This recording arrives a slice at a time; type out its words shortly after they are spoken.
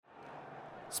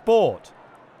Sport.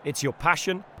 It's your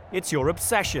passion, it's your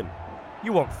obsession.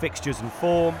 You want fixtures and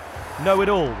form? Know it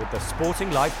all with the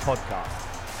Sporting Life podcast.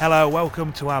 Hello,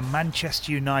 welcome to our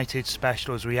Manchester United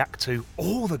special as we react to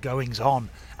all the goings on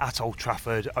at Old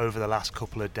Trafford over the last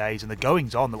couple of days and the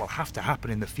goings on that will have to happen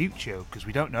in the future because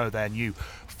we don't know their new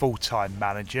full-time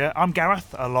manager. I'm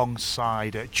Gareth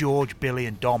alongside George, Billy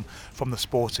and Dom from the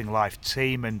Sporting Life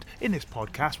team, and in this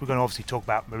podcast we're going to obviously talk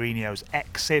about Mourinho's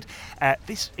exit,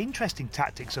 this interesting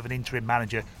tactics of an interim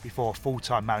manager before a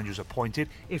full-time manager is appointed.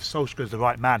 If Solskjaer is the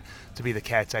right man to be the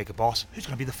caretaker boss, who's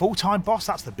going to be the full-time boss?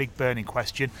 That's the big burning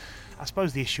question. I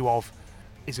suppose the issue of,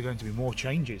 is there going to be more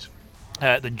changes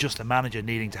than just the manager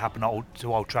needing to happen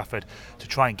to Old Trafford to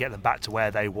try and get them back to where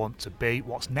they want to be?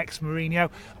 What's next, Mourinho?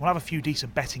 We'll have a few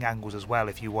decent betting angles as well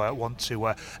if you want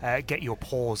to get your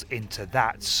paws into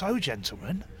that. So,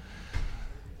 gentlemen,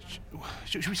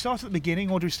 should we start at the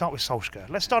beginning or do we start with Solskjaer?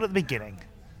 Let's start at the beginning.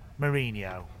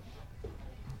 Mourinho,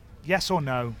 yes or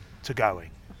no to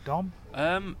going? Dom?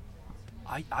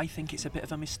 I think it's a bit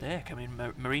of a mistake. I mean,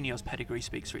 Mourinho's pedigree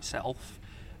speaks for itself.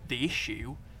 The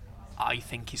issue, I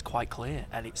think, is quite clear,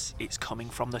 and it's coming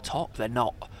from the top. They're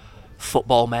not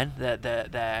football men.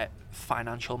 They're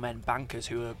financial men, bankers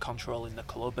who are controlling the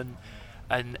club,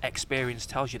 and experience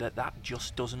tells you that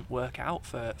just doesn't work out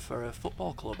for a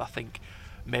football club. I think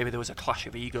maybe there was a clash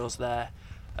of egos there.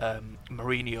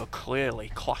 Mourinho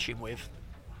clearly clashing with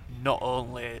not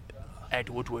only Ed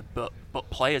Woodward, but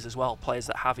players as well, players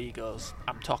that have egos.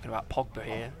 I'm talking about Pogba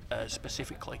here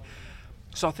specifically.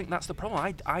 So I think that's the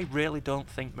problem. I really don't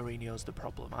think Mourinho's the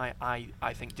problem.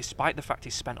 I think despite the fact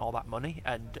he's spent all that money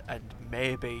and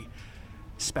maybe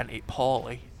spent it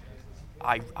poorly,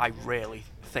 I really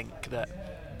think that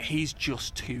he's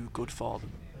just too good for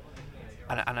them.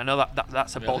 And I know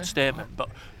that's a bold statement, but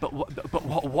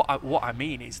what I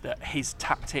mean is that his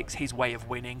tactics, his way of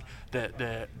winning,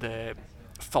 the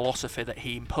philosophy that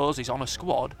he imposes on a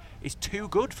squad is too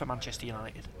good for Manchester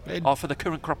United, or for the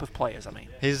current crop of players. I mean,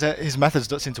 his methods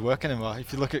don't seem to work anymore.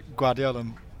 If you look at Guardiola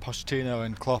and Pochettino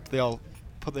and Klopp, they all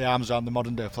put their arms around the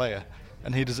modern day player,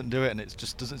 and he doesn't do it, and it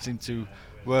just doesn't seem to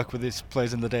work with his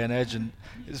players in the day and age. And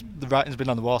the writing's been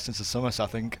on the wall since the summer, so I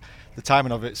think the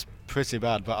timing of it's pretty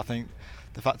bad. But I think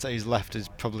the fact that he's left is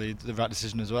probably the right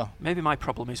decision as well. Maybe my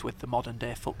problem is with the modern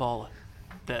day footballer,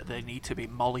 that they need to be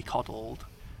mollycoddled.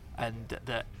 And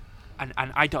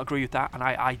I don't agree with that, and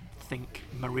I think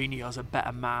Mourinho's a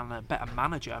better man, a better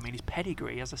manager. I mean, his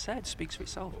pedigree, as I said, speaks for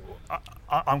itself.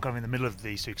 I'm kind of in the middle of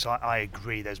these two because I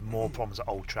agree there's more problems at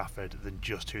Old Trafford than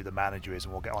just who the manager is,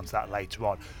 and we'll get onto that later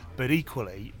on. But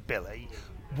equally, Billy,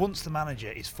 once the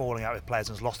manager is falling out with players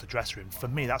and has lost the dressing room, for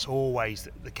me that's always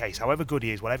the case. However good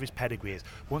he is, whatever his pedigree is,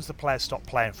 once the players stop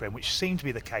playing for him, which seemed to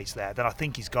be the case there, then I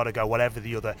think he's got to go, whatever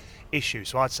the other issue.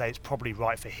 So I'd say it's probably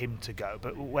right for him to go.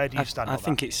 But where do you stand on that? I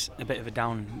think it's a bit of a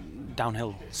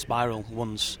downhill spiral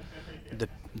once the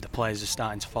players are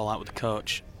starting to fall out with the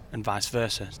coach and vice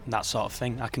versa, that sort of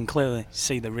thing. I can clearly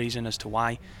see the reason as to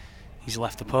why he's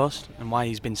left the post and why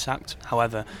he's been sacked.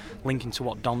 However, linking to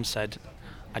what Dom said,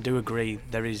 I do agree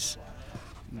there is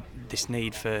this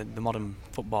need for the modern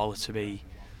footballer to be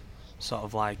sort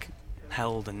of like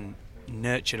held and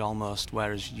nurtured almost,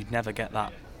 whereas you'd never get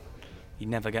that.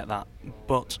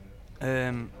 But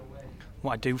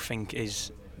what I do think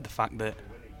is the fact that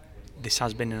this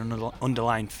has been an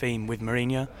underlying theme with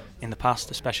Mourinho in the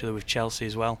past, especially with Chelsea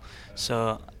as well.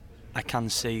 So I can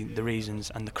see the reasons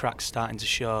and the cracks starting to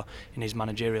show in his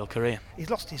managerial career. He's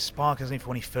lost his spark, hasn't he,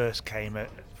 from when he first came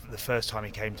the first time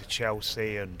he came to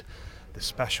Chelsea and the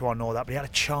special and all that, but he had a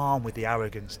charm with the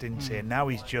arrogance, didn't he? And now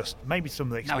he's just, maybe some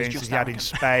of the experiences he had in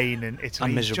Spain and Italy,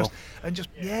 and miserable.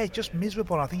 just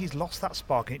miserable. And I think he's lost that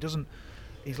spark, and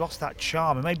he's lost that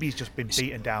charm, and maybe he's just been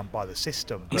beaten down by the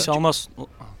system. It's almost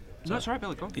that's right,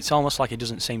 Billy. Go on. It's almost like he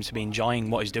doesn't seem to be enjoying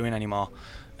what he's doing anymore,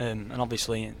 and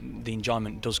obviously the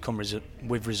enjoyment does come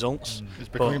with results. It's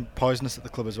becoming poisonous at the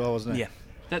club as well, wasn't it? Yeah.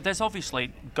 There's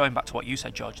obviously, going back to what you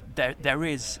said, George, there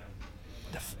is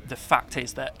the fact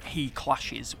is that he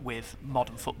clashes with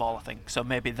modern football, I think. So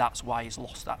maybe that's why he's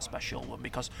lost that special one,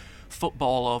 because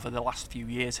football over the last few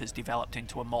years has developed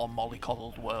into a more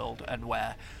mollycoddled world, and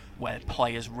where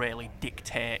players really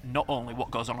dictate not only what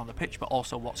goes on the pitch but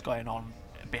also what's going on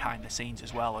behind the scenes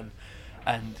as well,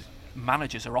 and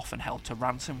managers are often held to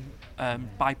ransom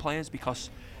by players because,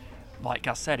 like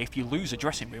I said, if you lose a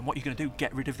dressing room, what are you going to do?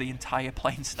 Get rid of the entire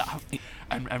playing staff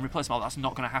and replace them all? That's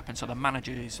not going to happen. So the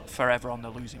manager is forever on the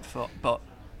losing foot. But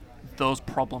those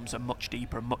problems are much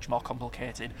deeper and much more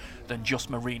complicated than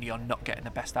just Mourinho not getting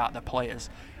the best out of the players.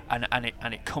 And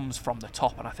it comes from the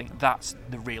top, and I think that's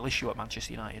the real issue at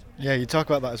Manchester United. Yeah, you talk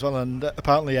about that as well, and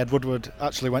apparently Ed Woodward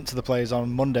actually went to the players on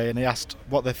Monday and he asked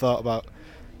what they thought about.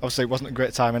 Obviously, it wasn't a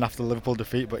great timing after the Liverpool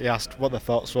defeat, but he asked what their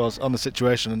thoughts was on the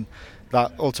situation, and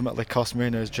that ultimately cost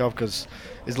Mourinho his job because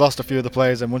he's lost a few of the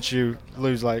players, and once you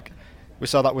lose, like we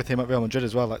saw that with him at Real Madrid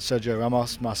as well, like Sergio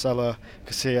Ramos, Marcelo,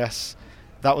 Casillas.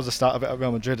 That was the start of it at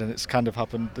Real Madrid, and it's kind of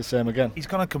happened the same again. He's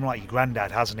kind of come like your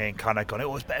granddad, hasn't he, and kind of gone, it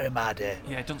was better in my day.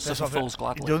 Yeah, he doesn't suffer fools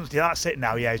gladly. That's it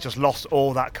now, yeah. He's just lost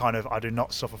all that kind of, I do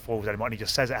not suffer fools anymore, and he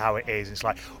just says it how it is. It's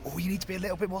like, oh, you need to be a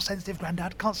little bit more sensitive,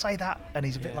 granddad, can't say that. And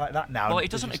he's a bit like that now. Well, he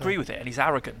doesn't agree with it, and his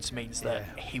arrogance means that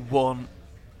he won't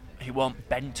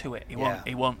bend to it. He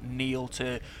won't kneel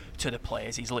to the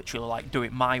players. He's literally like, do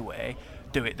it my way,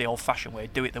 do it the old-fashioned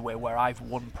way, do it the way where I've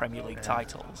won Premier League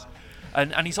titles.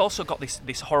 And he's also got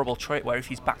this horrible trait where if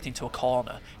he's backed into a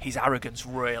corner, his arrogance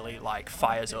really like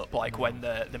fires up. Like when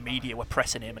the media were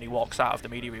pressing him and he walks out of the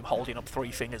media room holding up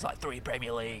 3 fingers like 3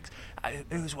 Premier Leagues.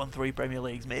 Who's won 3 Premier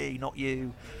Leagues? Me, not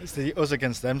you. It's the us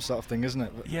against them sort of thing, isn't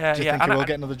it? Yeah, Do you think he will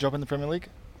get another job in the Premier League?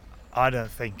 I don't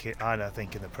think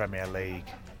in the Premier League.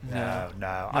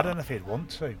 No. I don't know if he'd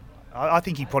want to. I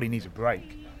think he probably needs a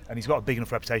break, and he's got a big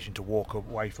enough reputation to walk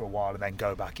away for a while and then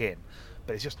go back in.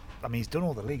 But it's just, I mean, he's done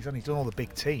all the leagues, and he's done all the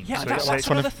big teams. Yeah, so that's like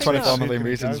one of the things. 24 million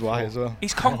reasons why as well.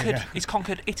 He's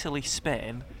conquered Italy,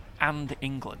 Spain, and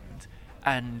England,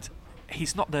 and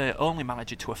he's not the only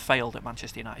manager to have failed at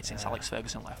Manchester United since Alex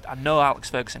Ferguson left. I know Alex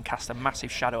Ferguson cast a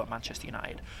massive shadow at Manchester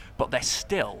United, but they're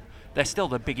still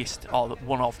the biggest, or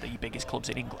one of the biggest clubs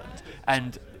in England,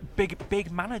 and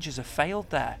big managers have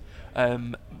failed there.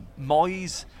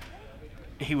 Moyes,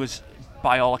 he was,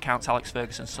 by all accounts, Alex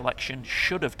Ferguson's selection,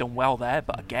 should have done well there,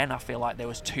 but again, I feel like there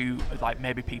was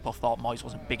maybe people thought Moyes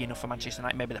wasn't big enough for Manchester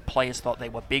United, maybe the players thought they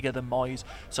were bigger than Moyes,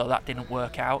 so that didn't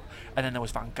work out, and then there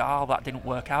was Van Gaal, that didn't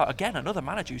work out. Again, another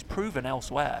manager who's proven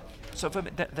elsewhere. So for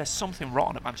me, there's something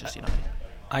wrong at Manchester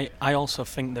United. I also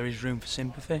think there is room for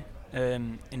sympathy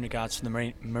in regards to the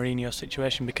Mourinho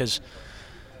situation, because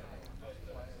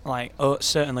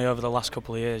certainly over the last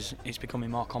couple of years, it's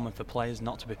becoming more common for players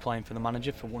not to be playing for the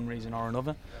manager for one reason or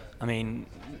another. I mean,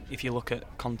 if you look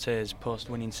at Conte's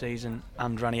post-winning season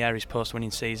and Ranieri's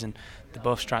post-winning season, they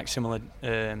both strike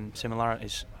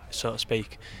similarities, so to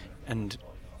speak, and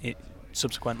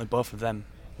subsequently both of them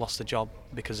lost the job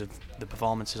because of the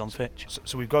performances on pitch.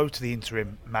 So we go to the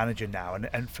interim manager now,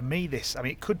 and for me this, I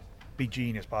mean, it could be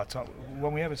genius by the time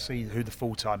when we ever see who the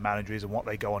full-time manager is and what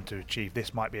they go on to achieve.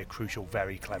 This might be a crucial,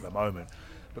 very clever moment,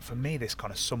 but for me this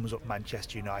kind of sums up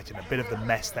Manchester United and a bit of the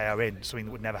mess they are in, something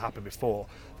that would never happen before,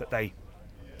 that they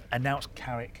announce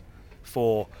Carrick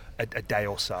for a day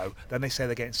or so, then they say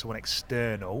they're getting someone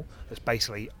external that's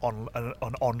basically an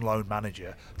on-loan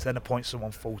manager to then appoint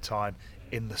someone full-time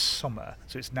in the summer,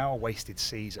 so it's now a wasted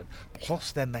season.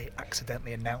 Plus then they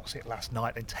accidentally announce it last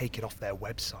night and take it off their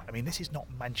website. I mean, this is not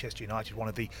Manchester United, one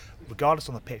of the, regardless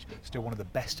on the pitch, still one of the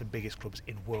best and biggest clubs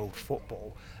in world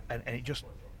football, and it just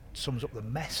sums up the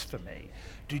mess for me.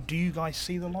 Do you guys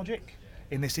see the logic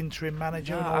in this interim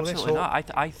manager and all absolutely this?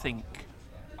 Not.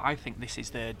 I think this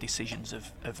is the decisions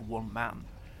of one man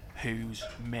who's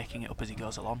making it up as he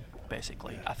goes along,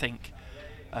 basically. I think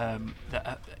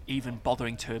that even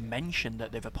bothering to mention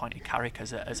that they've appointed Carrick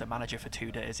as a manager for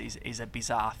 2 days is a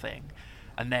bizarre thing.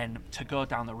 And then to go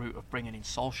down the route of bringing in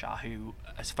Solskjaer, who,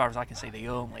 as far as I can see, the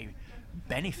only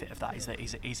benefit of that is that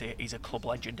he's a club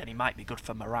legend and he might be good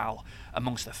for morale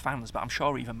amongst the fans, but I'm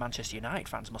sure even Manchester United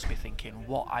fans must be thinking,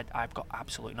 what, I've got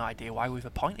absolutely no idea why we've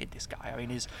appointed this guy. I mean,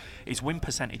 his win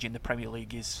percentage in the Premier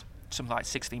League is something like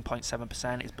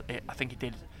 16.7%. I think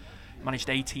he managed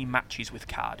 18 matches with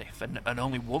Cardiff and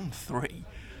only won 3,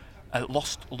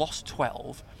 lost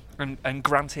 12, and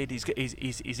granted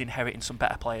he's inheriting some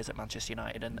better players at Manchester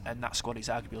United, and that squad is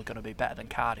arguably going to be better than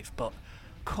Cardiff, but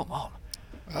come on.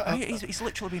 He's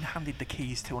literally been handed the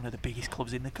keys to one of the biggest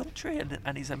clubs in the country,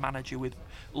 and he's a manager with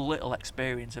little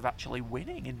experience of actually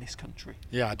winning in this country.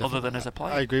 Yeah, other than as a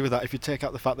player. I agree with that. If you take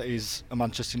out the fact that he's a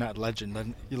Manchester United legend,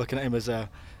 then you're looking at him as a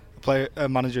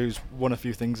manager who's won a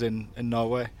few things in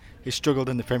Norway. He's struggled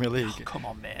in the Premier League. Oh, come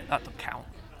on, mate, that don't count.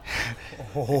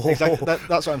 Exactly,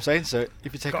 that's what I'm saying. So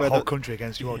if you take away the whole country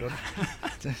against you, well done.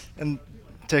 And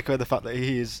take away the fact that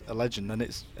he is a legend, then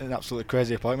it's an absolutely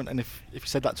crazy appointment. And if you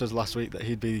said that to us last week, that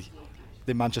he'd be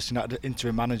the Manchester United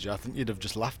interim manager, I think you'd have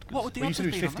just laughed. What would the you said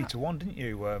it was 50 to 1, didn't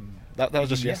you? That was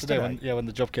just yesterday when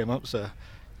the job came up. So,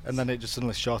 and then it just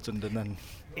suddenly shortened, and then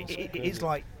it is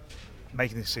like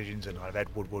making decisions, and kind of Ed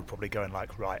Woodward probably going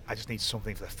like, right, I just need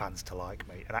something for the fans to like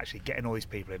me, and actually getting all these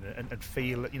people in and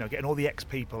feel, getting all the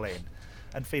ex-people in.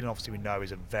 And Phelan, obviously, we know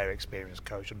is a very experienced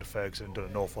coach under Ferguson and done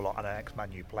an awful lot, and an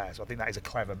ex-Man U player. So I think that is a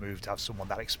clever move to have someone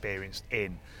that experienced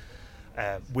in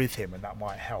with him, and that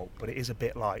might help. But it is a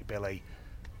bit like, Billy,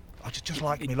 just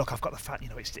like me. Look, I've got the fact.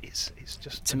 It's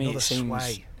just to me.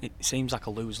 Sway. It seems like a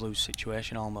lose-lose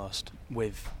situation almost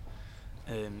with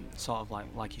sort of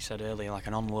like you said earlier, like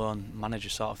an on-loan manager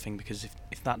sort of thing. Because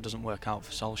if that doesn't work out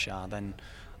for Solskjaer, then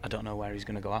I don't know where he's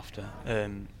going to go after.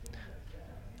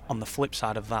 On the flip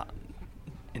side of that,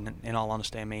 in all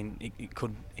honesty, I mean, it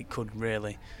could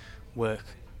really work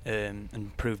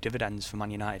and prove dividends for Man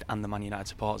United and the Man United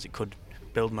supporters. It could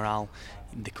build morale.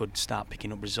 They could start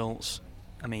picking up results.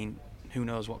 I mean, who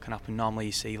knows what can happen. Normally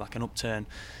you see like an upturn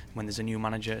when there's a new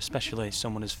manager, especially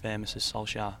someone as famous as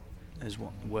Solskjaer as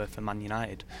what were for Man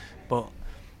United. But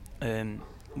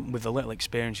with the little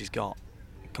experience he's got,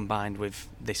 combined with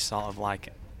this sort of like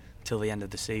till the end of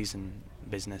the season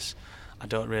business, I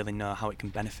don't really know how it can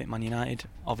benefit Man United.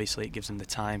 Obviously it gives them the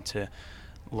time to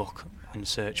look and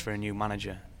search for a new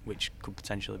manager, which could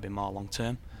potentially be more long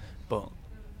term, but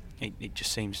it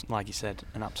just seems, like you said,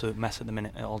 an absolute mess at the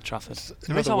minute at Old Trafford.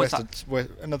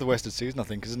 Another wasted season, I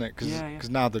think, isn't it? Because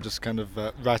now they're just kind of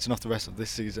writing off the rest of this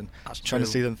season, trying to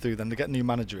see them through. Then they get a new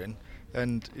manager in,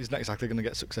 and he's not exactly going to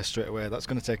get success straight away. That's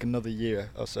going to take another year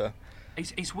or so.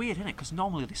 It's weird, isn't it? Because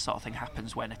normally this sort of thing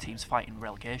happens when a team's fighting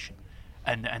relegation,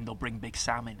 and they'll bring Big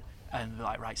Sam in, and they're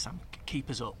like, right, Sam, keep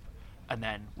us up, and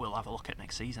then we'll have a look at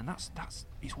next season.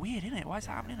 It's weird, isn't it? Why is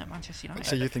that happening at Manchester United?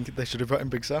 So you think they should have brought in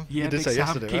Big Sam? Yeah, you did Big say Sam,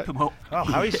 yesterday, keep right? him up. Well,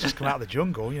 Harry's just come out of the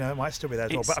jungle. It might still be there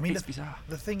as well. But I mean, it's bizarre.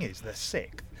 The thing is, they're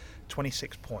sixth,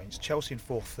 26 points. Chelsea in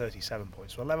fourth, 37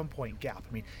 points. So 11-point gap.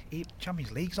 I mean,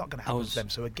 Champions League's not going to happen to them.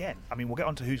 So again, I mean, we'll get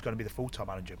on to who's going to be the full-time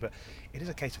manager, but it is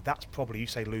a case of that's probably, you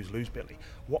say lose, Billy.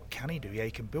 What can he do? Yeah,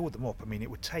 he can build them up. I mean, it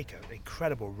would take an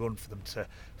incredible run for them to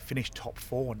finish top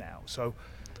four now. So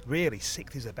really,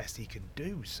 sixth is the best he can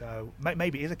do. So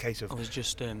maybe it is a case of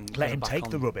let him take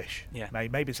the rubbish. Yeah.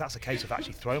 Maybe that's a case of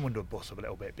actually throw him under a bus a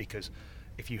little bit, because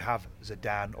if you have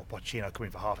Zidane or Pochettino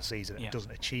coming for half a season and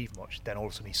doesn't achieve much, then all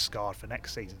of a sudden he's scarred for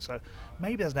next season. So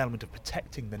maybe there's an element of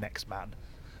protecting the next man,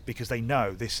 because they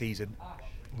know this season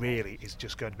really is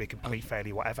just going to be a complete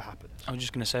failure whatever happens. I was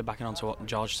just going to say, backing on to what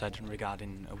George said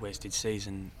regarding a wasted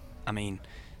season, I mean,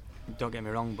 don't get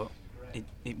me wrong, but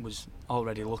it was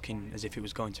already looking as if it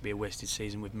was going to be a wasted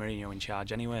season with Mourinho in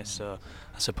charge anyway, so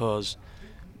I suppose...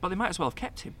 But they might as well have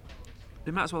kept him.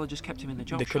 They might as well have just kept him in the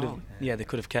job. They could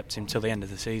have kept him till the end of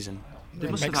the season. They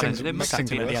must have sacked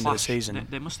him at the end of the season.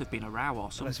 There must have been a row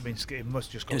or something. It must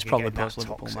just it was probably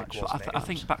post-Liverpool match. I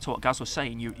think back to what Gaz was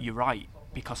saying, you're right,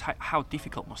 because how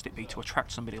difficult must it be to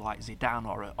attract somebody like Zidane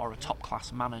or a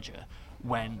top-class manager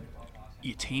when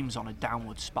your team's on a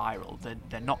downward spiral,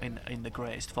 they're not in the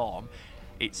greatest form.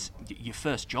 It's your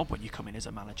first job when you come in as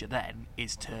a manager then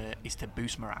is to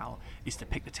boost morale, is to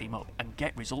pick the team up and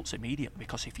get results immediately,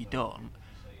 because if you don't,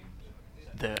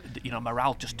 the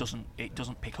morale just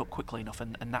doesn't pick up quickly enough,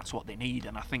 and that's what they need.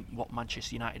 And I think what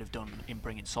Manchester United have done in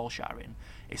bringing Solskjaer in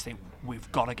is think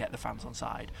we've got to get the fans on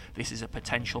side. This is a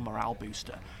potential morale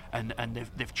booster, and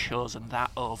they've chosen that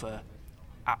over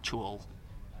actual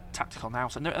tactical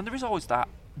nous, and there is always that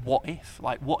what if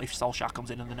Solskjaer comes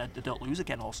in and then they don't lose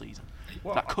again all season.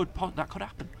 Well, that could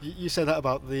happen. You say that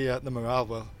about the morale.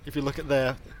 Well, if you look at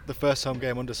the first home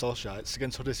game under Solskjaer, it's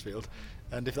against Huddersfield,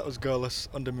 and if that was goalless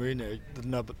under Mourinho,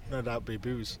 there'd no doubt be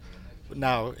boos. But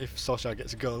now, if Solskjaer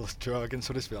gets a goalless draw against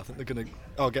Huddersfield, I think they're going to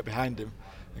all get behind him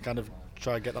and kind of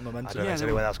try and get that momentum. I don't know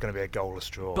anyway that's going to be a goalless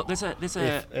draw. But there's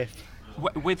a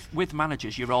with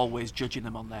managers, you're always judging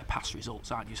them on their past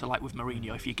results, aren't you? So like with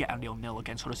Mourinho, if you get a 0-0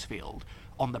 against Huddersfield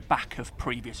on the back of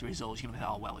previous results, you're going to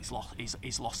think, oh well, he's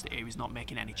lost it here, he's not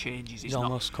making any changes, he's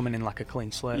almost coming in like a clean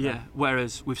slate. Yeah,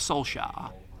 whereas with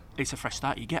Solskjaer, it's a fresh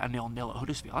start. You get a 0-0 at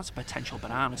Huddersfield, that's a potential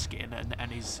banana skin,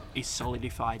 and he's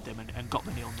solidified them and got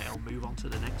the 0-0, move on to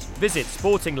the next one. Visit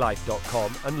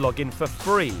sportinglife.com and log in for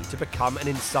free to become an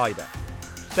insider.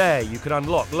 There you can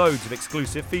unlock loads of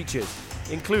exclusive features,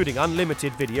 including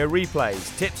unlimited video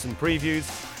replays, tips and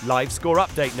previews, live score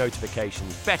update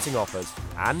notifications, betting offers,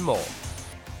 and more.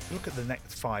 Look at the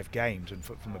next 5 games, and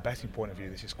from a betting point of view,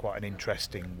 this is quite an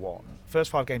interesting one.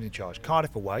 First 5 games in charge: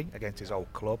 Cardiff away against his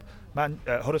old club,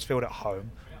 Huddersfield at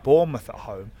home, Bournemouth at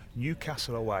home,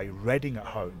 Newcastle away, Reading at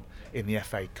home in the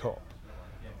FA Cup.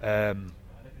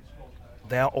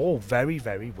 They are all very,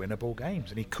 very winnable games,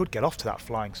 and he could get off to that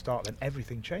flying start, then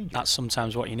everything changes. That's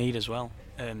sometimes what you need as well,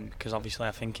 because obviously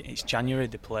I think it's January,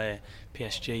 they play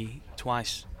PSG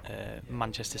twice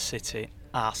Manchester City,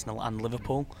 Arsenal and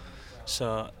Liverpool.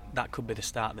 So that could be the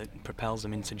start that propels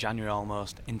them into January,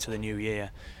 almost into the new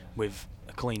year, with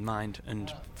a clean mind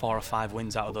and 4 or 5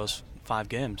 wins out of those 5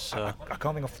 games. So I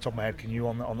can't think off the top of my head. Can you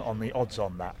on the odds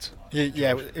on that?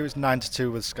 Yeah, it was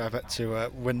 9-2 with Sky Bet to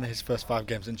win his first 5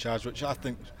 games in charge, which I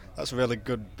think that's a really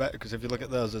good bet, because if you look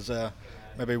at those as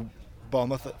maybe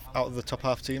Bournemouth out of the top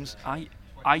half teams.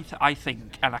 I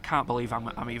think, and I can't believe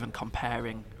I'm even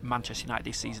comparing Manchester United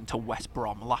this season to West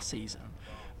Brom last season,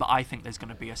 but I think there's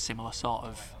going to be a similar sort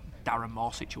of Darren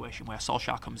Moore situation where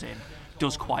Solskjaer comes in,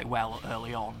 does quite well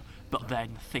early on, but then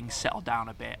things settle down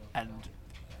a bit and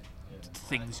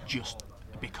things just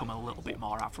become a little bit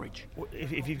more average.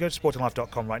 If you go to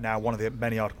sportinglife.com right now, one of the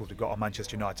many articles we've got on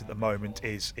Manchester United at the moment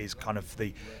is kind of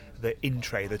the in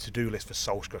tray, the to-do list for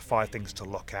Solskjaer, 5 things to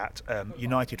look at.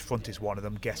 United front is one of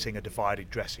them, getting a divided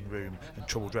dressing room and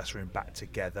troubled dressing room back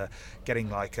together, getting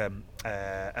like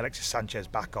Alexis Sanchez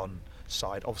back on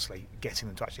side, obviously getting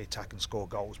them to actually attack and score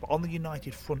goals. But on the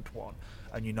United front one,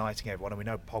 and uniting everyone, and we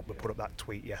know Pogba put up that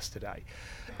tweet yesterday,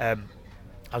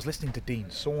 I was listening to Dean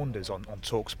Saunders on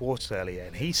Talk Sports earlier,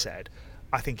 and he said,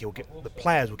 I think the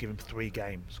players will give him 3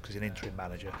 games because he's an interim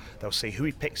manager. They'll see who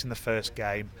he picks in the first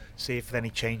game, see if then he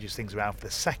changes things around for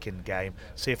the second game,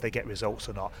 see if they get results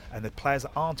or not. And the players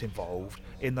that aren't involved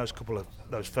in those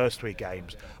first 3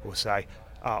 games will say,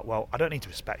 well, I don't need to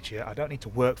respect you, I don't need to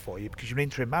work for you because you're an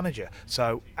interim manager.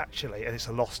 So actually, and it's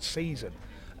a lost season.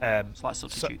 It's like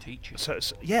substitute teaching. So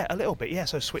yeah, a little bit. Yeah,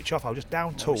 so switch off. I'll just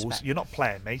down tools. Respect. You're not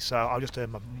playing me, so I'll just earn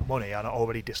my money and I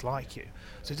already dislike you.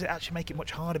 So does it actually make it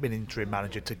much harder being an interim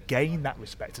manager to gain that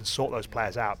respect and sort those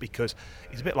players out? Because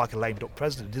he's a bit like a lame duck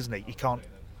president, isn't he? He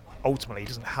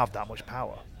doesn't have that much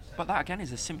power. But that again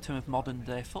is a symptom of modern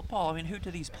day football. I mean, who do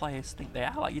these players think they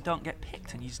are? Like, you don't get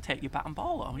picked and you just take your bat and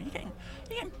ball. I mean, you're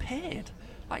getting paid.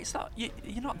 Like, it's not,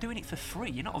 you're not doing it for free.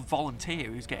 You're not a volunteer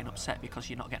who's getting upset because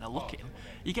you're not getting a look in.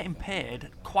 You're getting paid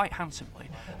quite handsomely.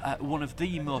 One of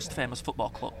the most famous football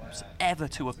clubs ever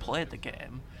to have played the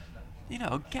game. You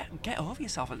know, get over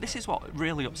yourself. This is what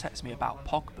really upsets me about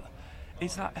Pogba.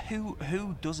 Is that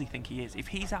who does he think he is? If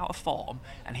he's out of form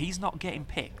and he's not getting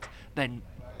picked, then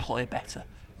play better.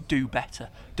 Do better.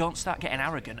 Don't start getting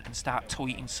arrogant and start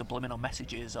tweeting subliminal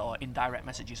messages or indirect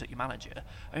messages at your manager.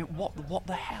 I mean, what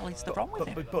the hell is the wrong with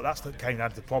him? But that's came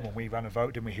down to the problem. We ran a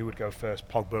vote, didn't we? Who would go first,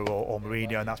 Pogba or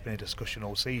Mourinho? And that's been a discussion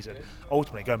all season.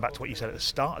 Ultimately, going back to what you said at the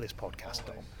start of this podcast,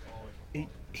 Dom,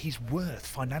 he's worth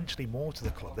financially more to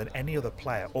the club than any other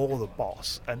player or the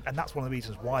boss, and that's one of the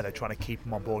reasons why they're trying to keep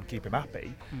him on board and keep him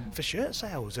happy for shirt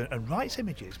sales and rights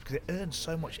images, because it earns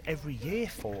so much every year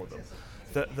for them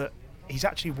that he's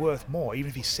actually worth more, even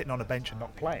if he's sitting on a bench and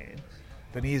not playing,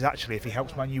 than he is actually if he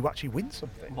helps Man U actually win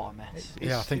something. What a mess.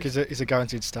 Yeah, I think he's a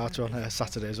guaranteed starter on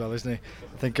Saturday as well, isn't he?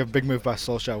 I think a big move by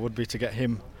Solskjaer would be to get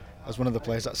him as one of the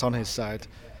players that's on his side.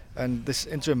 And this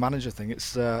interim manager thing,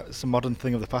 it's a modern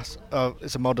thing of the past.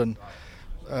 It's a modern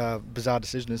bizarre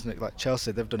decision, isn't it? Like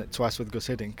Chelsea, they've done it twice with Gus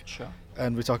Hiddink. Sure.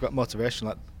 And we talk about motivation,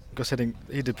 like Gus Hiddink,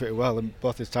 he did pretty well in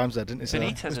both his times there, didn't he?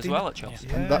 Benitez as well at Chelsea.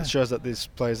 Yeah. And that shows that these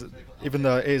players, even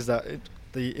though it is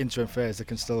the interim phase, they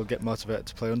can still get motivated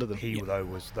to play under them.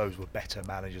 Those were better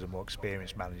managers and more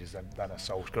experienced managers than a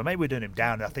Solskjaer. Maybe we're doing him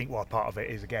down, and I think part of it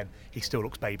is, again, he still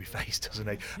looks baby-faced, doesn't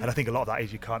he? And I think a lot of that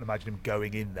is you can't imagine him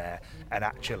going in there and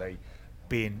actually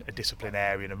being a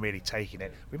disciplinarian and really taking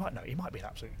it. We might know he might be an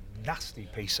absolute nasty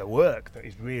piece of work that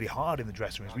is really hard in the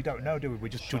dressing rooms. We don't know, do we? We're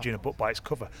just judging a book by its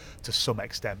cover to some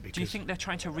extent. Because do you think they're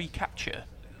trying to recapture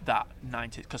that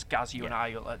 90s? Because Gaz, you and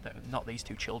I, not these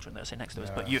 2 children that are sitting next to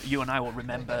us, but you and I will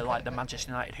remember like the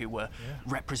Manchester United who were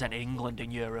representing England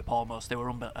in Europe almost. They were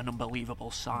an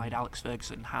unbelievable side. Alex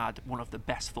Ferguson had one of the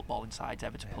best footballing sides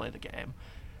ever to play the game.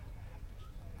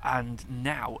 And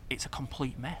now it's a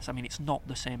complete mess. I mean, it's not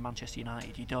the same Manchester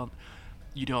United. They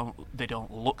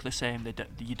don't look the same.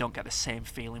 You don't get the same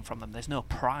feeling from them. There's no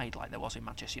pride like there was in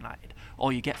Manchester United.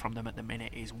 All you get from them at the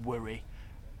minute is worry,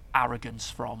 arrogance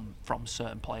from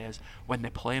certain players. When they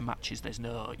play matches, it's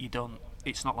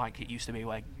not like it used to be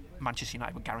where Manchester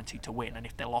United were guaranteed to win, and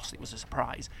if they lost, it was a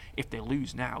surprise. If they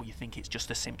lose now, you think it's just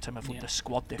a symptom of the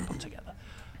squad they've put together.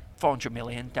 400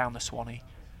 million down the Swanee.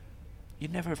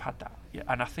 You'd never have had that. Yeah,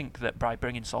 and I think that by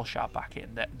bringing Solskjaer back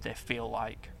in, that they feel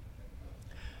like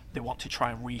they want to try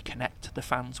and reconnect the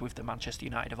fans with the Manchester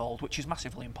United of old, which is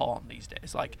massively important these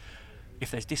days. Like,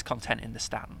 if there's discontent in the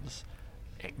stands,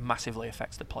 it massively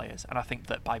affects the players. And I think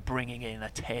that by bringing in a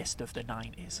taste of the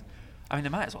 90s, I mean, they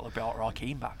might as well have brought Roy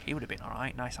Keane back. He would have been all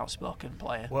right. Nice, outspoken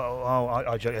player. Well,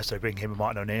 I joked yesterday bring him and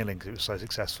Martin O'Neill in because it was so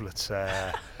successful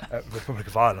at Republic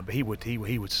of Ireland. But he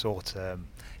would sort them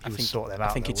out. I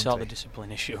think though, he'd sort the wouldn't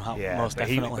discipline issue out but most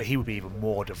definitely. he would be even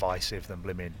more divisive than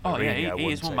Blimmin. Oh Mourinho, yeah,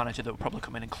 he is wouldn't one manager that would probably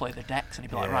come in and clear the decks, and he'd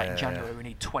be like, Yeah, right, in January we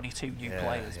need 22 new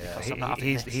players because I'm not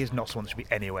having this. He is not someone that should be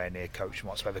anywhere near coaching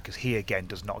whatsoever because he again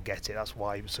does not get it. That's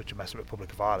why he was such a mess at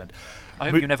Republic of Ireland. I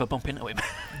hope you never bump into him.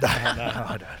 No,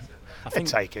 I don't. I'd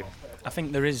take him. I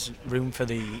think there is room for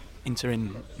the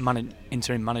interim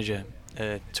manager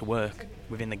to work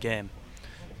within the game.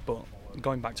 But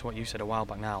going back to what you said a while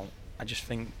back now, I just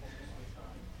think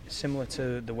similar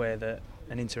to the way that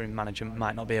an interim manager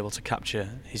might not be able to capture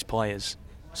his players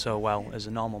so well as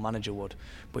a normal manager would,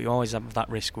 but you always have that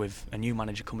risk with a new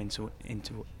manager coming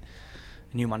into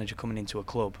a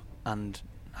club and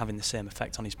having the same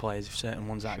effect on his players. If certain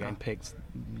ones aren't getting picked,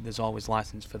 there's always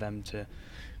license for them to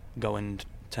go and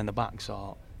turn their backs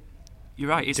or You're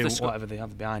right. It's do the whatever they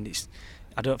have behind.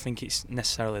 I don't think it's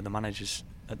necessarily the managers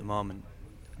at the moment.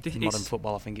 In modern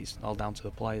football, I think it's all down to the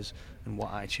players and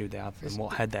what attitude they have and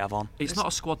what head they have on. It's not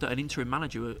a squad that an interim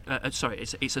manager.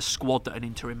 It's a squad that an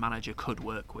interim manager could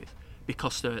work with,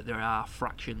 because there are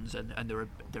fractions and there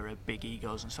are big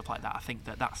egos and stuff like that. I think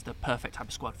that's the perfect type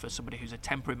of squad for somebody who's a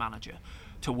temporary manager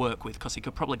to work with, because he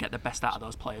could probably get the best out of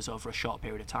those players over a short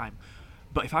period of time.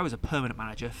 But if I was a permanent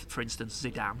manager, for instance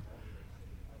Zidane,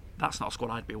 that's not a squad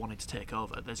I'd be wanting to take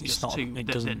over. There's just too.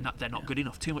 They're not good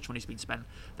enough. Too much money's been spent.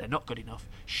 They're not good enough.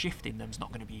 Shifting them's not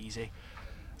going to be easy.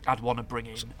 I'd want to bring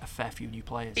in a fair few new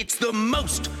players. It's the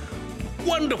most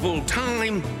wonderful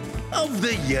time of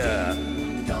the year,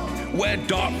 where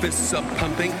dart fists are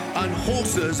pumping and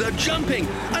horses are jumping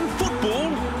and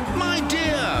football, my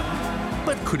dear.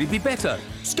 But could it be better?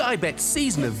 Sky Bet's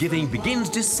season of giving begins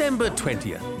December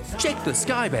 20th. Check the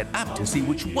Sky Bet app to see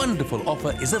which wonderful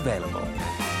offer is available.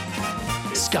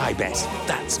 Sky Bet,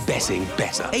 that's betting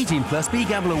better. 18 plus,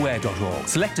 begambleaware.org.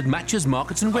 Selected matches,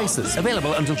 markets and races.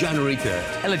 Available until January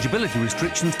 3rd. Eligibility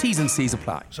restrictions, T's and C's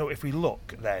apply. So if we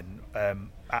look then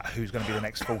at who's going to be the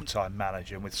next full-time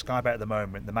manager, and with Sky Bet at the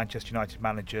moment, the Manchester United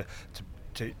manager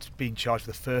to be in charge for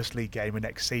the first league game of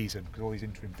next season, because all these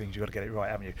interim things, you've got to get it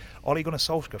right, haven't you? Ole Gunnar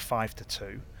Solskjaer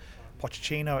 5-2.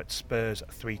 Pochettino at Spurs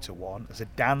 3-1.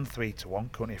 Zidane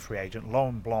 3-1, currently a free agent.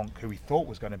 Laurent Blanc, who we thought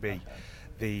was going to be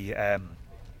the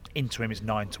interim, is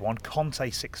 9-1. Conte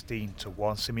 16-1.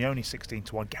 Simeone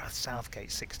 16-1. Gareth Southgate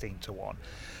 16-1.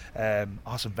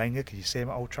 Arsene Wenger, can you see him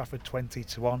at Old Trafford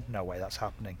 20-1? No way that's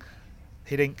happening.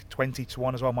 Hiddink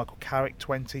 20-1 as well. Michael Carrick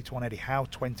 20-1. Eddie Howe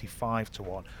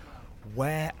 25-1.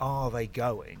 Where are they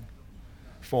going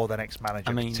for the next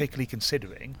manager? Particularly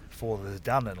considering for the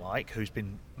Zidane and who's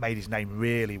been made his name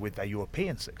really with their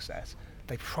European success,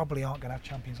 they probably aren't going to have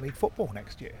Champions League football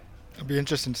next year. It'd be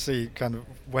interesting to see kind of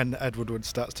when Ed Woodward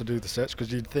starts to do the search,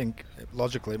 because you'd think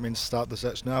logically it means start the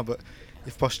search now, but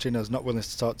if Pochettino's not willing to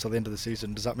start till the end of the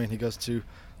season, does that mean he goes to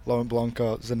Laurent Blanc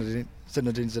or Zinedine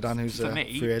Zidane, who's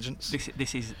free agents?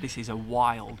 This is a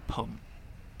wild punt,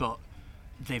 but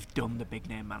they've done the big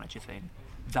name manager thing.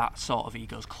 That sort of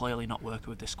ego's clearly not working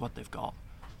with the squad they've got.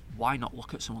 Why not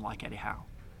look at someone like Eddie Howe?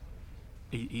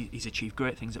 He's achieved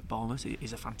great things at Bournemouth.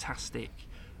 He's a fantastic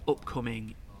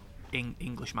upcoming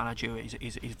English manager.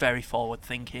 He's very forward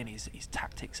thinking. His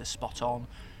tactics are spot on.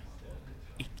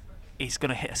 He's going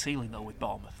to hit a ceiling though with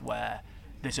Bournemouth, where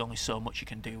there's only so much you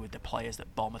can do with the players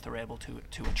that Bournemouth are able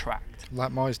to attract.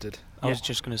 Like Moyes did. I was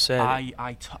just going to say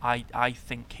I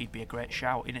think he'd be a great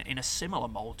shout in a similar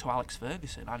mould to Alex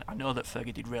Ferguson. I know that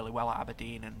Fergie did really well at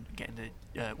Aberdeen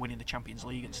and winning the Champions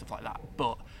League and stuff like that,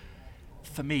 but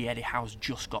for me, Eddie Howe's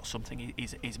just got something.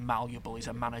 He's malleable. He's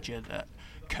a manager that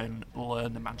can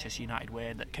learn the Manchester United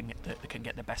way, that can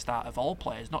get the best out of all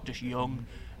players, not just young,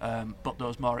 but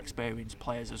those more experienced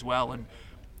players as well. And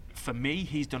for me,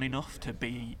 he's done enough to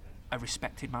be a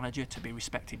respected manager, to be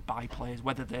respected by players.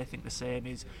 Whether they think the same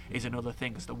is another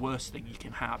thing, because the worst thing you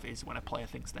can have is when a player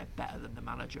thinks they're better than the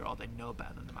manager or they know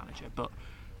better than the manager. But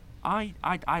I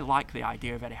like the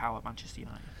idea of Eddie Howe at Manchester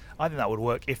United. I think that would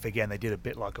work if, again, they did a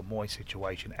bit like a Moyes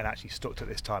situation and actually stuck to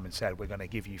this time and said, we're going to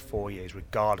give you 4 years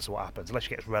regardless of what happens. Unless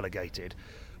you get relegated,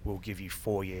 we'll give you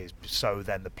 4 years, so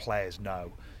then the players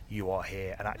know you are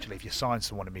here. And actually, if you sign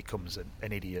someone and becomes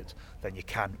an idiot, then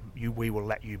we will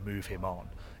let you move him on.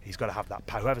 He's got to have that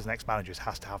power. Whoever's the next manager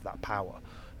has to have that power,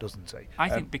 doesn't he? I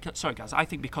think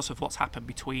because of what's happened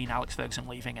between Alex Ferguson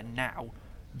leaving and now,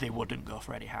 they wouldn't go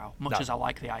for Eddie Howe. Much as I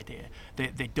like the idea,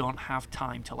 they don't have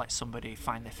time to let somebody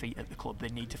find their feet at the club. They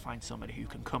need to find somebody who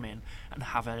can come in and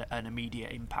have an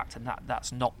immediate impact, and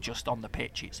that's not just on the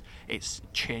pitch. It's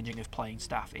changing of playing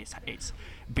staff. It's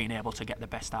being able to get the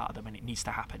best out of them, and it needs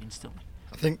to happen instantly.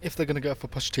 I think if they're going to go for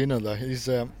Pochettino, though, he's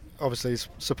obviously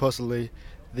supposedly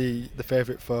the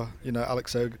favourite for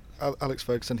Alex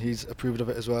Ferguson. He's approved of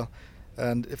it as well,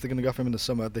 and if they're going to go for him in the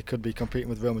summer, they could be competing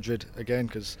with Real Madrid again,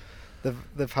 because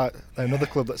they've had another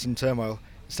club that's in turmoil.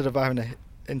 Instead of having an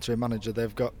interim manager,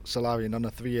 they've got Solari on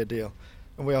a 3-year deal,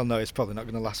 and we all know it's probably not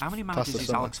going to last. How many managers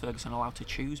is Alex Ferguson allowed to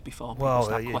choose before people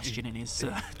start questioning his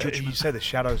judgment? You say the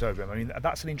shadows over him. I mean,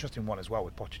 that's an interesting one as well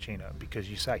with Pochettino, because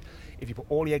you say if you put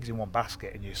all the eggs in one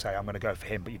basket and you say I'm going to go for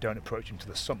him, but you don't approach him to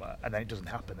the summer, and then it doesn't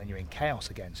happen, then you're in chaos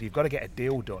again. So you've got to get a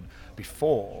deal done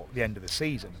before the end of the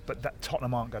season. But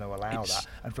Tottenham aren't going to allow that.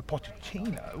 And for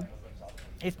Pochettino,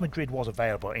 if Madrid was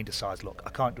available and he decides, look,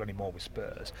 I can't do any more with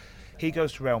Spurs, he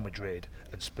goes to Real Madrid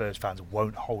and Spurs fans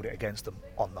won't hold it against them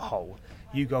on the whole.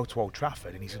 You go to Old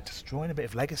Trafford and he's destroying a bit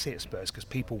of legacy at Spurs, because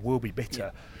people will be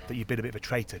bitter that you've been a bit of a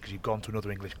traitor because you've gone to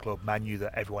another English club, Man U,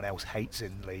 that everyone else hates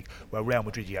in the league. Where Real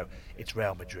Madrid, it's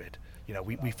Real Madrid.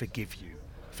 We forgive you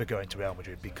for going to Real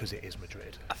Madrid because it is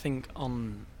Madrid. I think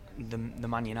on the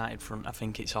Man United front, I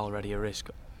think it's already a risk.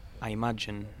 I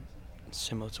imagine,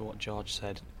 similar to what George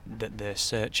said, that they're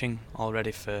searching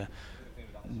already for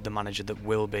the manager that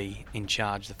will be in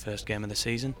charge the first game of the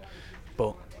season.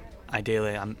 But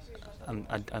ideally,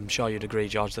 I'm sure you'd agree,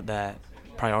 George, that their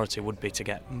priority would be to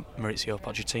get Mauricio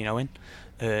Pochettino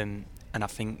in, and I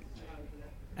think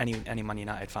any Man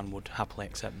United fan would happily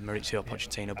accept Mauricio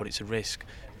Pochettino, but it's a risk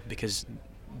because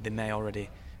they may already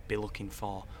be looking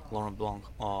for Laurent Blanc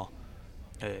or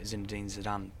Zinedine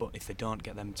Zidane, but if they don't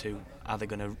get them two, are they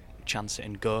going to chance it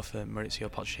and go for Mauricio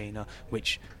Pochettino,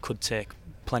 which could take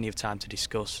plenty of time to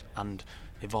discuss and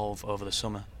evolve over the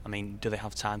summer? I mean, do they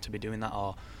have time to be doing that,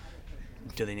 or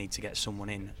do they need to get someone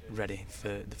in ready for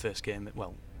the first game,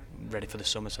 ready for the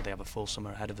summer, so they have a full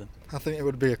summer ahead of them? I think it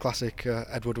would be a classic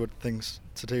Ed Woodward things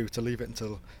to do, to leave it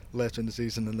until later in the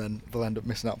season, and then they'll end up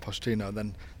missing out on Pochettino, and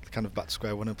then kind of back to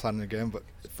square one and planning a game. But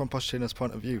from Pochettino's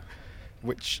point of view,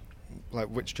 which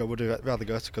job would you rather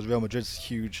go to? Because Real Madrid's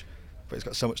huge, but it's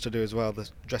got so much to do as well. The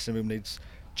dressing room needs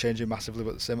changing massively,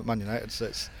 but the same at Man United, so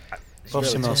it's both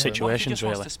similar situations, he just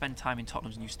wants to spend time in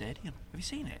Tottenham's new stadium. Have you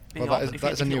seen it? Well,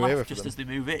 that's a new era for just them. As they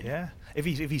move in. Yeah. If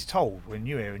he's told we're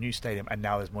new era, a new stadium, and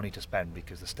now there's money to spend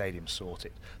because the stadium's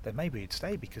sorted, then maybe he'd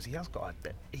stay, because he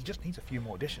just needs a few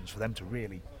more additions for them to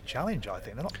really challenge. I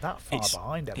think they're not that far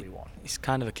behind everyone. It's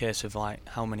kind of a case of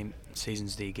how many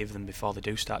seasons do you give them before they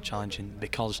do start challenging,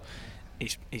 because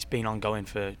it's been ongoing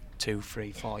for 2,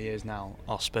 3, 4 years now.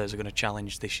 Or Spurs are going to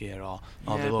challenge this year, or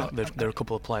they're a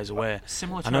couple of players away.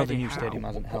 Similar to I know Eddie the new Howe, stadium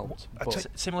hasn't helped. But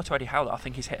similar to Eddie Howe, I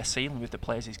think he's hit a ceiling with the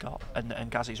players he's got, and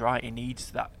Gazzy's right. He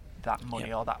needs that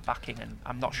money or that backing, and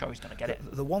I'm not sure he's going to get it.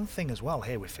 The one thing as well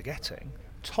here we're forgetting,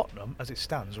 Tottenham, as it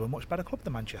stands, are a much better club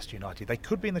than Manchester United. They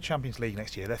could be in the Champions League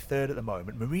next year. They're third at the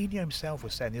moment. Mourinho himself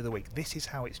was saying the other week, this is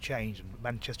how it's changed, and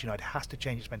Manchester United has to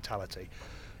change its mentality.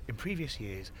 In previous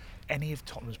years, any of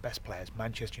Tottenham's best players,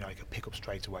 Manchester United could pick up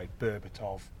straight away.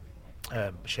 Berbatov,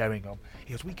 Sheringham.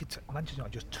 He goes, Manchester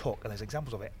United just took, and there's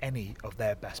examples of it, any of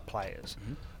their best players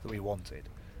that we wanted.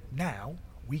 Now,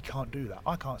 we can't do that.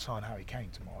 I can't sign Harry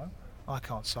Kane tomorrow. I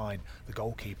can't sign the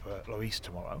goalkeeper, Lloris,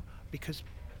 tomorrow, because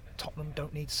Tottenham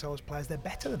don't need to sell us players. They're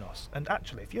better than us. And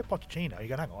actually, if you're Pochettino, you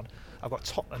go, hang on, I've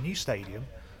got a new stadium.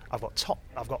 I've got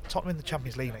Tottenham in the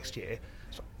Champions League next year.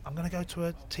 So I'm going to go to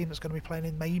a team that's going to be playing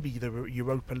in maybe the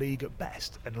Europa League at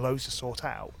best, and loads to sort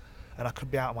out. And I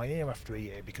could be out of my ear after a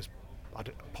year because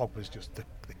Pogba's just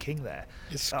the king there.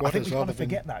 I think we kind of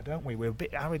forget that, don't we? We're a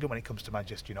bit arrogant when it comes to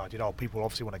Manchester United. Oh, people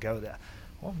obviously want to go there.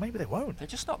 Well, maybe they won't. They're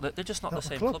just not the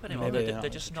same club anymore. They're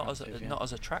just not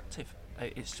as attractive.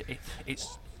 It's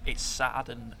sad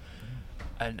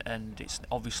and it's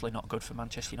obviously not good for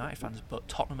Manchester United fans. But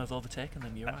Tottenham have overtaken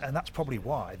them. You're right. And that's probably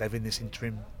why they've in this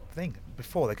interim thing.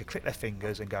 Before, they could click their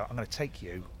fingers and go, I'm going to take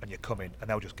you, and you're coming, and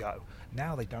they'll just go.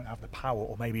 Now they don't have the power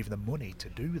or maybe even the money to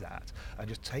do that and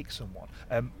just take someone.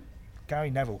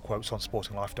 Gary Neville quotes on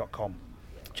sportinglife.com,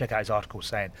 check out his article,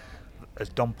 saying, as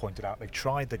Dom pointed out, they've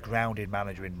tried the grounded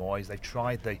manager in Moyes, they've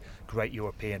tried the great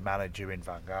European manager in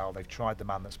Van Gaal, they've tried the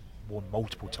man that's won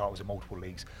multiple titles in multiple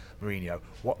leagues, Mourinho.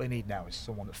 What they need now is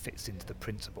someone that fits into the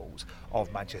principles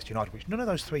of Manchester United, which none of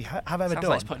those three have ever done. Sounds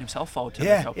like he's putting himself forward to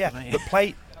the job. But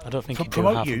play. I don't think he'd do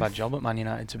half a bad job at Man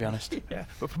United, to be honest. Yeah,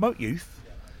 but promote youth,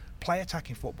 play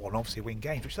attacking football, and obviously win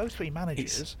games, which those three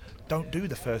managers don't do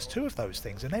the first two of those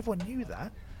things, and everyone knew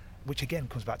that. which again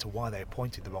comes back to why they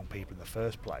appointed the wrong people in the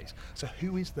first place. So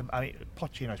who is the? I mean,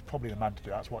 Pochettino's probably the man to do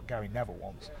that. That's what Gary Neville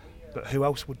wants. But who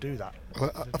else would do that?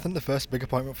 Well, I think the first big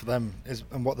appointment for them is,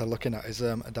 and what they're looking at is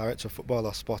a director of football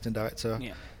or sporting director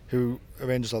who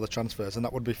arranges all the transfers, and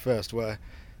that would be first, where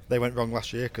they went wrong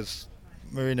last year because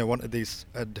Mourinho wanted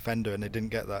a defender and they didn't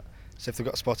get that. So if they've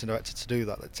got a sporting director to do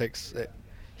that,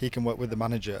 he can work with the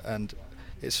manager, and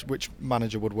it's which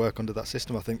manager would work under that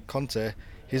system. I think Conte,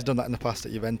 he's done that in the past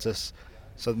at Juventus,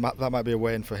 so that might be a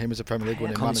way in for him as a Premier League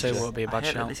winning manager. Conte would be a bad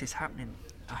shout. This is happening.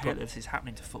 I hear that this is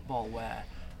happening to football where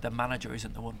the manager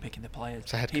isn't the one picking the players.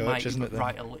 It's a head he coach, might isn't it?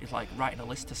 It's like writing a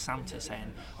list to Santa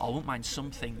saying, "I won't mind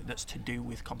something that's to do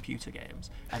with computer games,"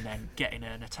 and then getting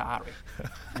an Atari.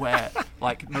 Where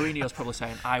like Mourinho's probably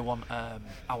saying, "I want a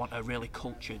really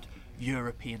cultured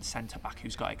European centre back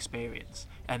who's got experience,"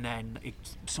 and then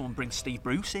someone brings Steve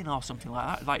Bruce in or something like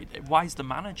that. Like, why is the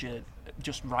manager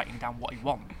just writing down what he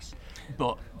wants,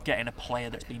 but getting a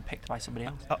player that's been picked by somebody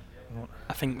else?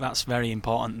 I think that's very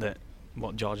important, that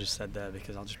what George has said there,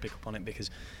 because I'll just pick up on it, because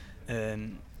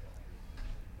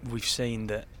we've seen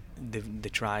that they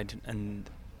tried and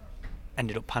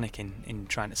ended up panicking in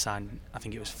trying to sign, I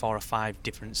think it was 4 or 5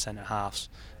 different centre halves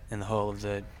in the whole of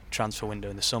the transfer window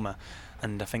in the summer,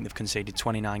 and I think they've conceded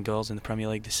 29 goals in the Premier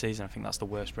League this season. I think that's the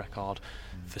worst record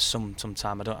for some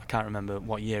time. I can't remember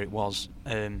what year it was.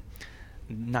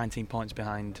 19 points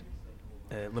behind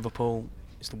Liverpool.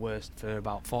 It's the worst for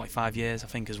about 45 years, I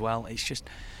think, as well. It's just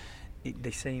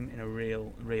they seem in a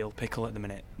real pickle at the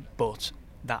minute, but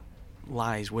that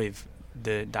lies with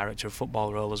the director of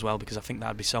football role as well, because I think that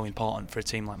would be so important for a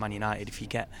team like Man United. If you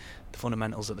get the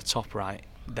fundamentals at the top right,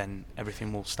 then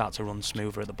everything will start to run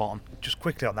smoother at the bottom. Just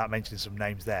quickly on that, mentioning some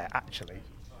names there, actually,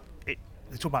 they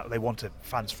talk about they want a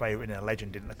fans' favourite and a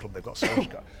legend in the club. They've got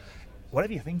Solskjaer.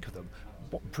 Whatever you think of them,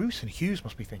 what Bruce and Hughes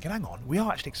must be thinking, hang on, we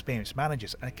are actually experienced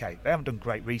managers. Okay, they haven't done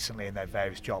great recently in their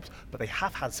various jobs, but they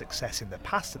have had success in the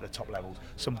past at the top levels,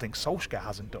 something Solskjaer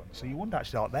hasn't done. So you wonder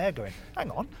actually out there going,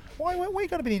 hang on, why weren't we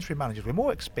going to be the interim managers? We're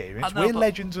more experienced, we're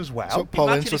legends as well. So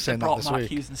Paul Ince was saying that this Mark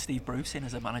week. Hughes and Steve Bruce in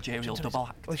as a managerial double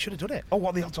act. Well, they should have done it. Oh,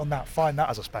 what are the odds on that? Find that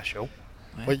as a special.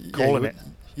 Well, Calling it.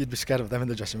 You'd be scared of them in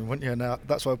the dressing room, wouldn't you? Now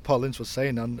that's what Paul Ince was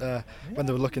saying, and when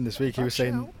they were looking this week, he was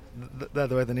saying they're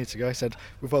the way they need to go. He said,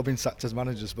 we've all been sacked as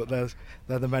managers, but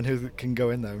they're the men who can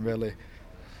go in there and really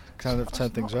kind of turn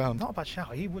things around. Not a bad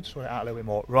shout. He would sort it out a little bit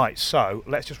more. Right, so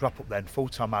let's just wrap up then.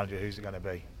 Full-time manager, who's it going to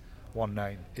be? One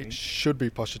name. It should be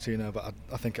Pochettino, but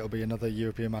I think it'll be another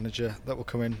European manager that will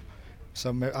come in. So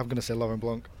I'm going to say Laurent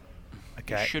Blanc.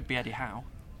 Okay. It should be Eddie Howe,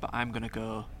 but I'm going to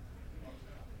go...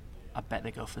 I bet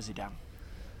they go for Zidane.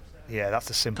 Yeah, that's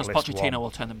the simplest one. Because Pochettino will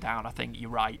turn them down. I think you're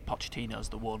right, Pochettino's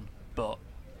the one, but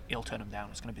he'll turn them down.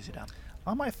 It's going to be Zidane.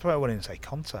 I might throw one in and say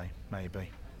Conte, maybe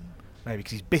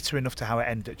because he's bitter enough to how it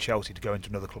ended at Chelsea to go into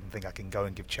another club and think I can go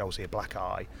and give Chelsea a black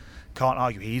eye. Can't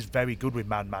argue, he's very good with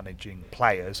managing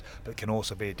players, but can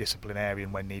also be a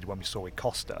disciplinarian when needed, when we saw with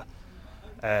Costa.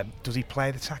 Does he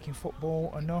play the attacking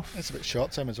football enough? It's a bit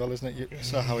short term as well, isn't it? You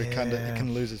saw how he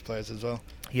can lose his players as well.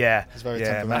 Yeah, it's very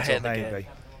temperamental. I hate the maybe.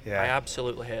 game. Yeah. I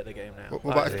absolutely hate the game now.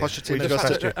 What about if Pochettino goes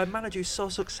to... A manager who's so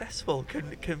successful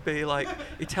can be like,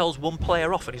 he tells one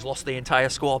player off and he's lost the entire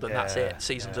squad and that's it,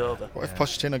 season's over. What if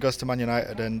Pochettino goes to Man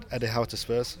United and Eddie Howe to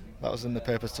Spurs? That was in the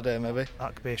papers today, maybe.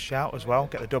 That could be a shout as well.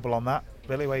 Get the double on that.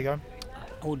 Billy, where you going?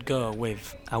 I would go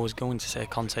with, I was going to say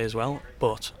Conte as well,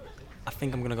 but I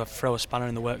think I'm going to go throw a spanner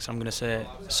in the works. I'm going to say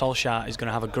Solskjaer is going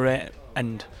to have a great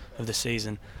end of the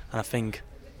season, and I think,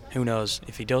 who knows,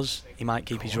 if he does, he might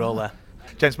keep his role there.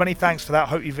 Gents, many thanks for that.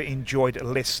 Hope you've enjoyed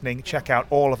listening. Check out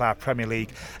all of our Premier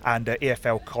League and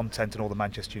EFL content and all the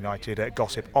Manchester United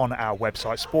gossip on our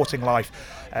website,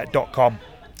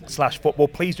 sportinglife.com/football.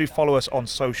 Please do follow us on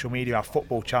social media. Our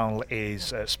football channel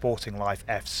is Sporting Life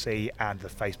FC, and the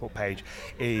Facebook page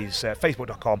is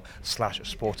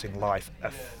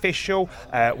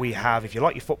facebook.com/sportinglifeofficial. We have, if you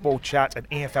like your football chat, an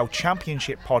EFL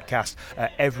Championship podcast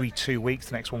every 2 weeks.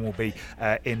 The next one will be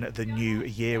in the new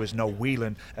year as Noel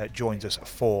Whelan joins us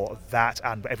for that.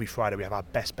 And every Friday we have our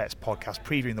Best Bets podcast,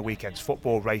 previewing the weekend's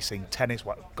football, racing, tennis,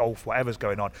 golf, whatever's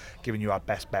going on, giving you our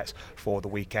best bets for the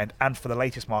weekend. And for the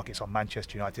latest markets on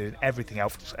Manchester United and everything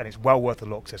else, and it's well worth a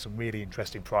look. There's some really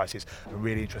interesting prices and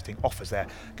really interesting offers there.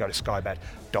 Go to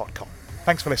skybet.com.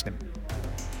 Thanks for listening.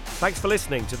 Thanks for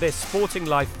listening to this Sporting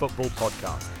Life football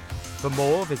podcast. For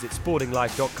more, visit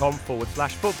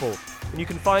sportinglife.com/football, and you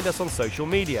can find us on social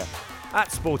media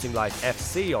at Sporting Life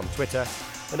FC on Twitter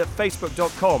and at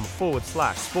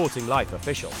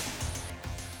facebook.com/sportinglifeofficial.